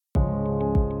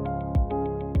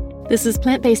This is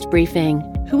Plant-Based Briefing.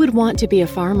 Who would want to be a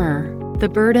farmer? The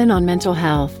Burden on Mental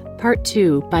Health, Part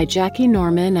 2 by Jackie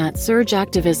Norman at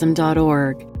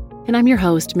surgeactivism.org. And I'm your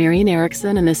host, Marian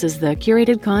Erickson, and this is the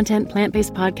curated content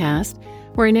plant-based podcast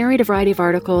where I narrate a variety of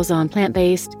articles on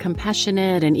plant-based,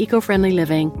 compassionate, and eco-friendly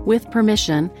living with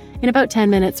permission in about 10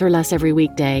 minutes or less every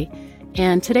weekday.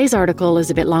 And today's article is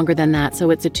a bit longer than that, so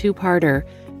it's a two-parter.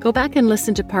 Go back and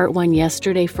listen to Part 1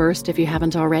 yesterday first if you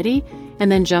haven't already,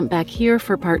 and then jump back here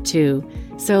for Part 2.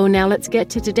 So now let's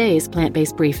get to today's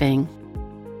plant-based briefing.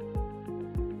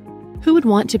 Who would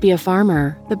want to be a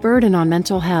farmer? The Burden on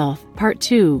Mental Health, Part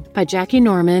 2 by Jackie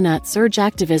Norman at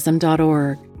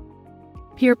surgeactivism.org.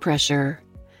 Peer pressure.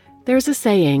 There's a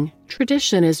saying,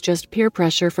 tradition is just peer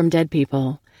pressure from dead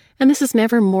people, and this is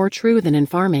never more true than in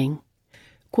farming.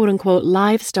 Quote-unquote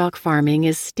livestock farming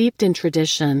is steeped in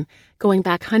tradition, going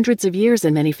back hundreds of years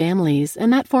in many families,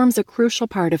 and that forms a crucial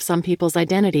part of some people's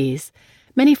identities.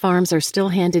 Many farms are still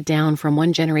handed down from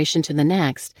one generation to the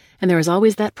next, and there is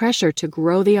always that pressure to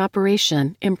grow the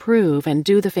operation, improve, and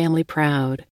do the family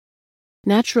proud.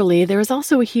 Naturally, there is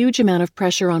also a huge amount of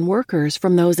pressure on workers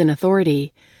from those in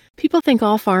authority. People think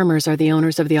all farmers are the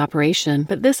owners of the operation,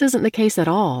 but this isn't the case at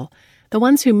all. The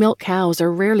ones who milk cows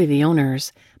are rarely the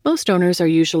owners. Most owners are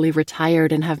usually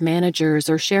retired and have managers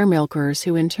or share milkers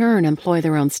who in turn employ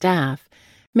their own staff.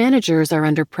 Managers are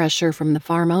under pressure from the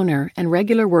farm owner, and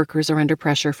regular workers are under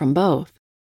pressure from both.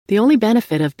 The only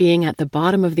benefit of being at the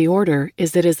bottom of the order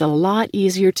is that it is a lot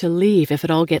easier to leave if it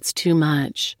all gets too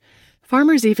much.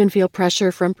 Farmers even feel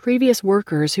pressure from previous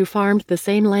workers who farmed the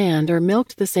same land or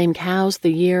milked the same cows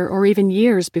the year or even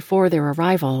years before their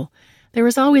arrival. There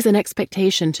is always an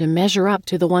expectation to measure up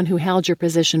to the one who held your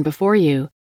position before you.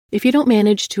 If you don't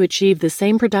manage to achieve the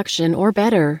same production or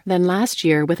better than last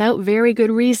year without very good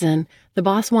reason, the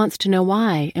boss wants to know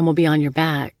why and will be on your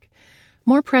back.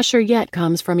 More pressure yet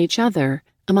comes from each other.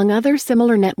 Among other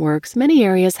similar networks, many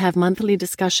areas have monthly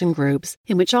discussion groups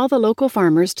in which all the local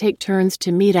farmers take turns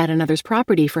to meet at another's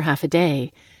property for half a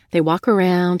day. They walk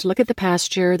around, look at the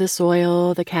pasture, the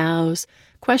soil, the cows,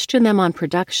 question them on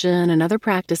production and other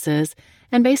practices,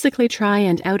 and basically try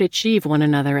and out-achieve one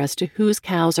another as to whose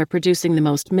cows are producing the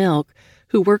most milk,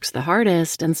 who works the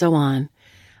hardest, and so on.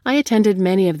 I attended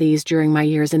many of these during my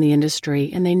years in the industry,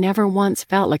 and they never once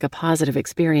felt like a positive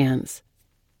experience.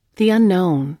 The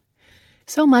unknown.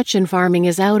 So much in farming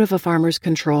is out of a farmer's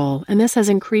control, and this has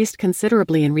increased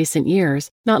considerably in recent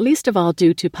years, not least of all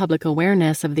due to public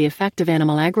awareness of the effect of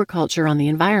animal agriculture on the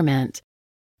environment.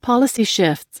 Policy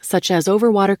shifts, such as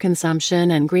overwater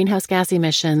consumption and greenhouse gas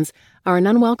emissions, are an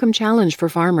unwelcome challenge for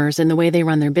farmers in the way they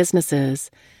run their businesses.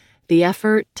 The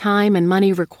effort, time, and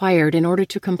money required in order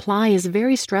to comply is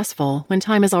very stressful when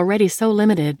time is already so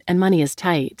limited and money is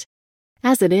tight.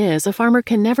 As it is, a farmer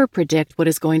can never predict what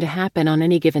is going to happen on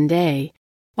any given day.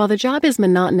 While the job is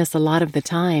monotonous a lot of the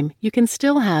time, you can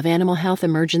still have animal health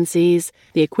emergencies,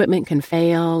 the equipment can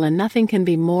fail, and nothing can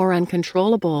be more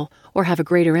uncontrollable or have a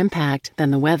greater impact than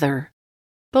the weather.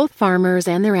 Both farmers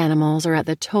and their animals are at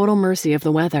the total mercy of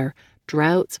the weather.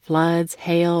 Droughts, floods,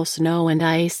 hail, snow, and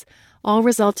ice, all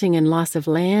resulting in loss of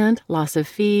land, loss of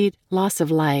feed, loss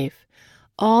of life.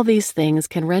 All these things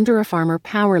can render a farmer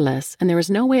powerless, and there is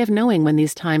no way of knowing when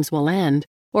these times will end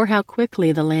or how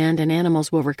quickly the land and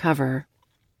animals will recover.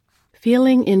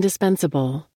 Feeling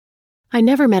indispensable. I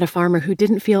never met a farmer who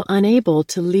didn't feel unable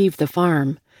to leave the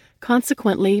farm.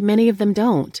 Consequently, many of them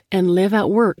don't, and live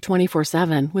at work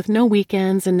 24/7 with no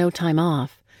weekends and no time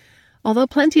off. Although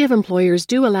plenty of employers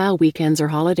do allow weekends or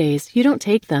holidays, you don't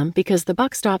take them because the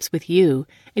buck stops with you,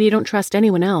 and you don't trust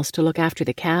anyone else to look after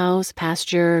the cows,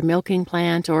 pasture, milking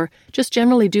plant, or just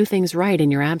generally do things right in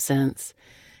your absence.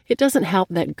 It doesn't help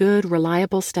that good,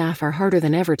 reliable staff are harder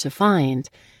than ever to find.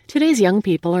 Today's young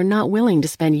people are not willing to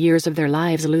spend years of their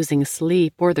lives losing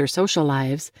sleep or their social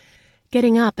lives,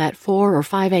 getting up at 4 or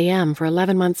 5 a.m. for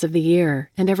 11 months of the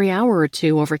year, and every hour or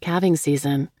two over calving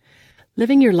season.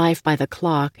 Living your life by the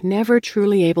clock, never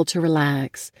truly able to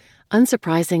relax.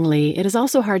 Unsurprisingly, it is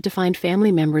also hard to find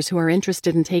family members who are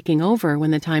interested in taking over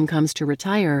when the time comes to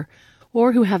retire,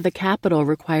 or who have the capital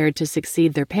required to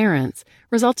succeed their parents,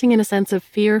 resulting in a sense of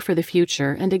fear for the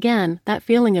future and, again, that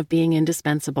feeling of being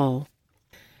indispensable.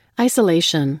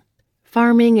 Isolation.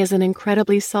 Farming is an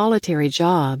incredibly solitary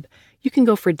job. You can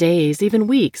go for days, even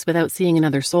weeks, without seeing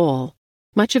another soul.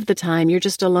 Much of the time, you're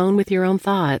just alone with your own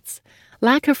thoughts.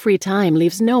 Lack of free time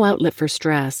leaves no outlet for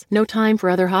stress, no time for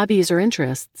other hobbies or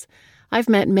interests. I've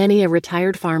met many a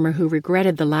retired farmer who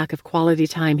regretted the lack of quality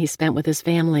time he spent with his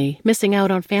family, missing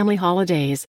out on family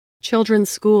holidays, children's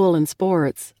school and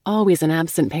sports, always an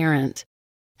absent parent.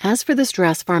 As for the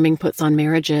stress farming puts on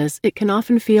marriages, it can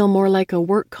often feel more like a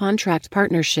work contract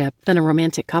partnership than a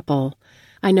romantic couple.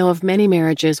 I know of many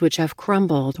marriages which have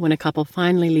crumbled when a couple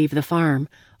finally leave the farm,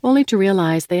 only to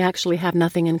realize they actually have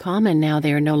nothing in common now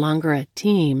they are no longer a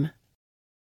team.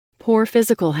 Poor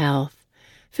physical health.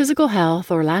 Physical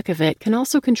health, or lack of it, can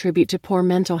also contribute to poor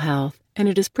mental health, and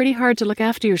it is pretty hard to look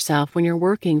after yourself when you're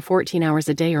working 14 hours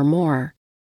a day or more.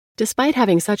 Despite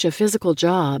having such a physical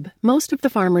job, most of the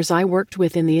farmers I worked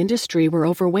with in the industry were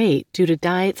overweight due to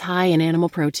diets high in animal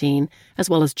protein, as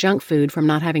well as junk food from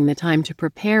not having the time to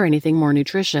prepare anything more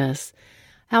nutritious.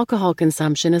 Alcohol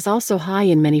consumption is also high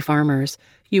in many farmers.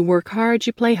 You work hard,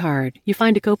 you play hard, you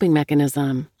find a coping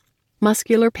mechanism.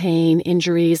 Muscular pain,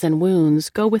 injuries, and wounds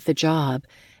go with the job,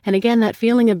 and again that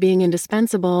feeling of being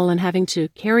indispensable and having to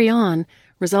carry on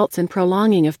results in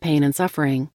prolonging of pain and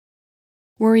suffering.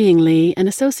 Worryingly, an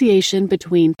association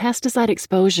between pesticide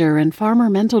exposure and farmer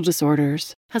mental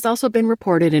disorders has also been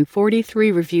reported in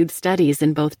 43 reviewed studies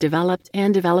in both developed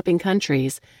and developing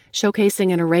countries,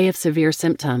 showcasing an array of severe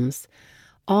symptoms.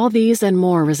 All these and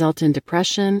more result in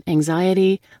depression,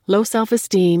 anxiety, low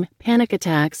self-esteem, panic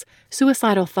attacks,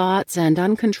 suicidal thoughts, and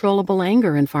uncontrollable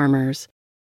anger in farmers.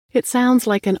 It sounds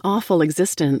like an awful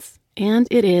existence, and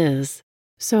it is.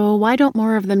 So why don't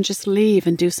more of them just leave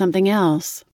and do something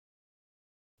else?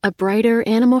 A brighter,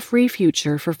 animal-free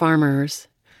future for farmers.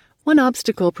 One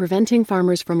obstacle preventing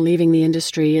farmers from leaving the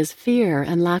industry is fear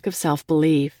and lack of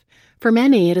self-belief. For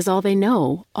many, it is all they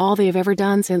know, all they have ever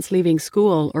done since leaving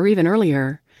school or even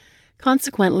earlier.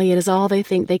 Consequently, it is all they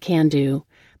think they can do.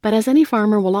 But as any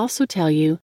farmer will also tell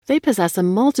you, they possess a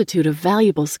multitude of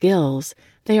valuable skills.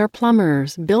 They are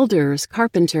plumbers, builders,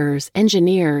 carpenters,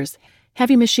 engineers,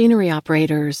 heavy machinery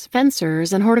operators,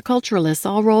 fencers, and horticulturalists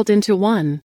all rolled into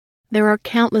one. There are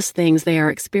countless things they are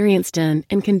experienced in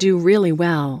and can do really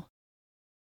well.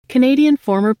 Canadian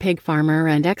former pig farmer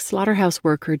and ex-slaughterhouse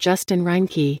worker Justin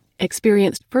Reinke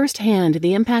experienced firsthand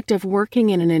the impact of working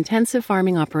in an intensive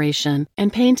farming operation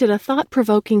and painted a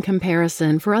thought-provoking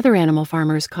comparison for other animal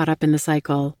farmers caught up in the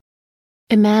cycle.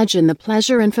 Imagine the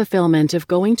pleasure and fulfillment of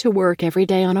going to work every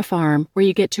day on a farm where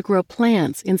you get to grow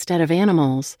plants instead of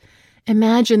animals.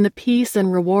 Imagine the peace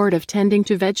and reward of tending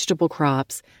to vegetable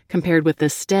crops compared with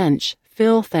the stench,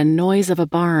 filth, and noise of a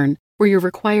barn where you're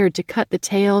required to cut the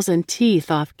tails and teeth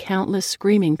off countless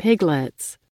screaming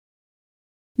piglets.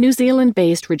 New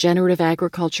Zealand-based regenerative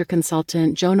agriculture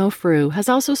consultant Jono Frew has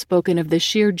also spoken of the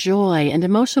sheer joy and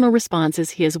emotional responses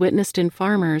he has witnessed in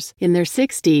farmers in their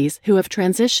 60s who have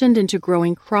transitioned into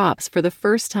growing crops for the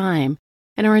first time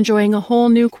and are enjoying a whole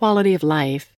new quality of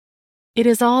life. It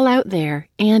is all out there,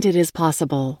 and it is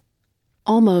possible.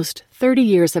 Almost 30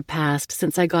 years have passed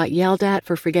since I got yelled at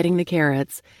for forgetting the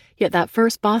carrots, yet that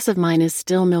first boss of mine is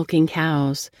still milking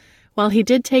cows. While he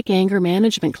did take anger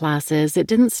management classes, it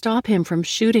didn't stop him from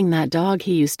shooting that dog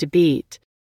he used to beat.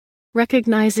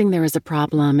 Recognizing there is a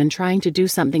problem and trying to do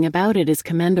something about it is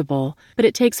commendable, but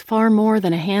it takes far more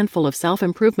than a handful of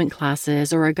self-improvement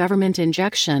classes or a government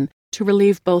injection to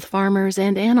relieve both farmers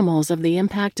and animals of the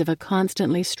impact of a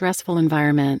constantly stressful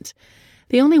environment.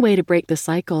 The only way to break the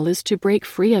cycle is to break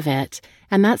free of it,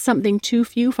 and that's something too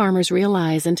few farmers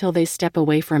realize until they step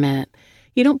away from it.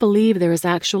 You don't believe there is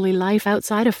actually life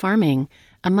outside of farming,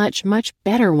 a much, much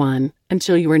better one,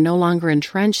 until you are no longer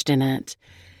entrenched in it.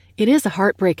 It is a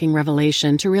heartbreaking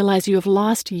revelation to realize you have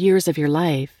lost years of your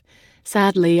life.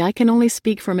 Sadly, I can only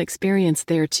speak from experience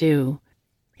there too.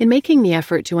 In making the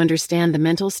effort to understand the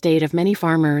mental state of many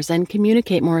farmers and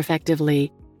communicate more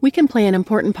effectively, we can play an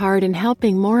important part in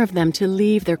helping more of them to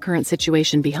leave their current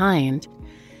situation behind.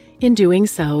 In doing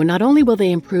so, not only will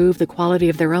they improve the quality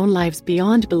of their own lives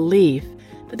beyond belief,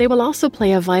 but they will also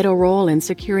play a vital role in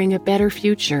securing a better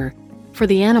future for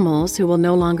the animals who will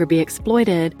no longer be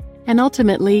exploited, and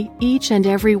ultimately each and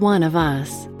every one of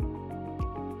us.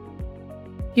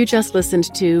 You just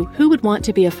listened to Who Would Want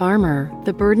to Be a Farmer?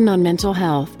 The Burden on Mental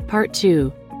Health, Part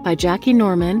 2, by Jackie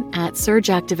Norman at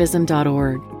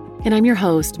surgeactivism.org. And I'm your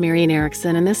host, Marian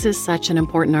Erickson, and this is such an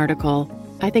important article.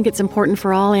 I think it's important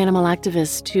for all animal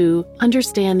activists to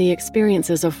understand the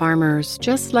experiences of farmers,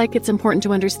 just like it's important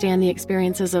to understand the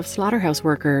experiences of slaughterhouse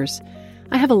workers.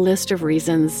 I have a list of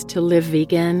reasons to live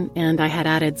vegan, and I had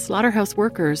added slaughterhouse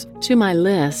workers to my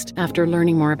list after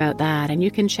learning more about that, and you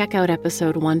can check out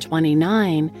episode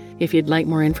 129 if you'd like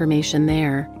more information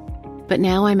there. But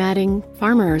now I'm adding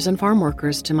farmers and farm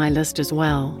workers to my list as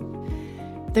well.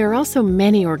 There are also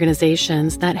many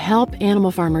organizations that help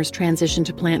animal farmers transition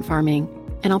to plant farming,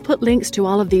 and I'll put links to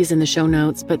all of these in the show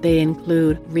notes, but they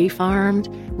include Refarmed,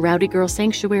 Rowdy Girl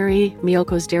Sanctuary,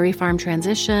 Miyoko's Dairy Farm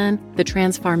Transition, the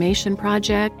Transformation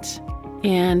Project,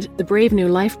 And the Brave New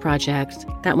Life Project,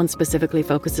 that one specifically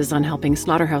focuses on helping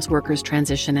slaughterhouse workers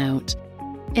transition out.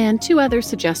 And 2 other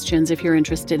suggestions if you're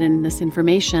interested in this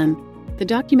information. The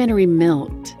documentary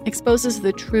Milked exposes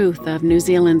the truth of New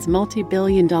Zealand's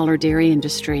multi-billion-dollar dairy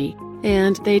industry.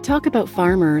 And they talk about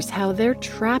farmers, how they're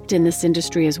trapped in this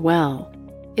industry as well.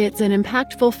 It's an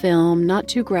impactful film, not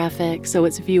too graphic, so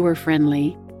it's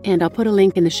viewer-friendly. And I'll put a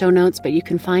link in the show notes, but you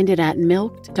can find it at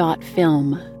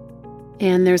milked.film.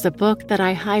 And there's a book that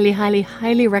I highly, highly,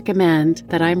 highly recommend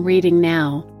that I'm reading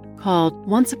now called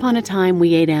Once Upon a Time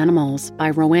We Ate Animals by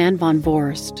Roanne von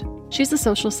Vorst. She's a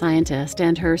social scientist,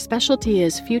 and her specialty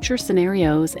is future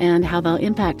scenarios and how they'll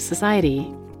impact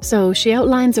society. So she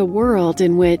outlines a world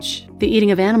in which the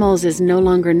eating of animals is no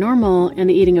longer normal and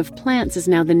the eating of plants is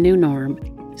now the new norm.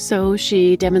 So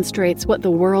she demonstrates what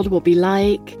the world will be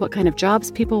like, what kind of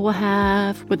jobs people will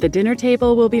have, what the dinner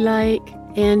table will be like.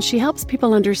 And she helps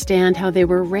people understand how they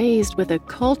were raised with a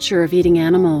culture of eating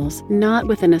animals, not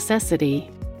with a necessity.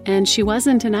 And she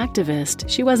wasn't an activist.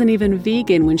 She wasn't even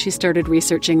vegan when she started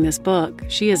researching this book.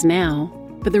 She is now.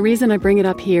 But the reason I bring it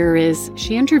up here is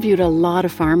she interviewed a lot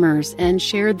of farmers and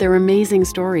shared their amazing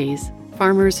stories.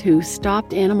 Farmers who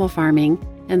stopped animal farming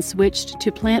and switched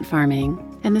to plant farming.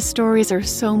 And the stories are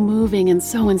so moving and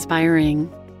so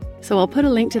inspiring. So I'll put a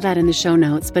link to that in the show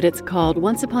notes, but it's called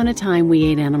Once Upon a Time We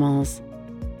Ate Animals.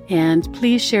 And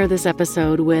please share this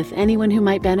episode with anyone who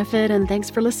might benefit, and thanks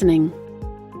for listening.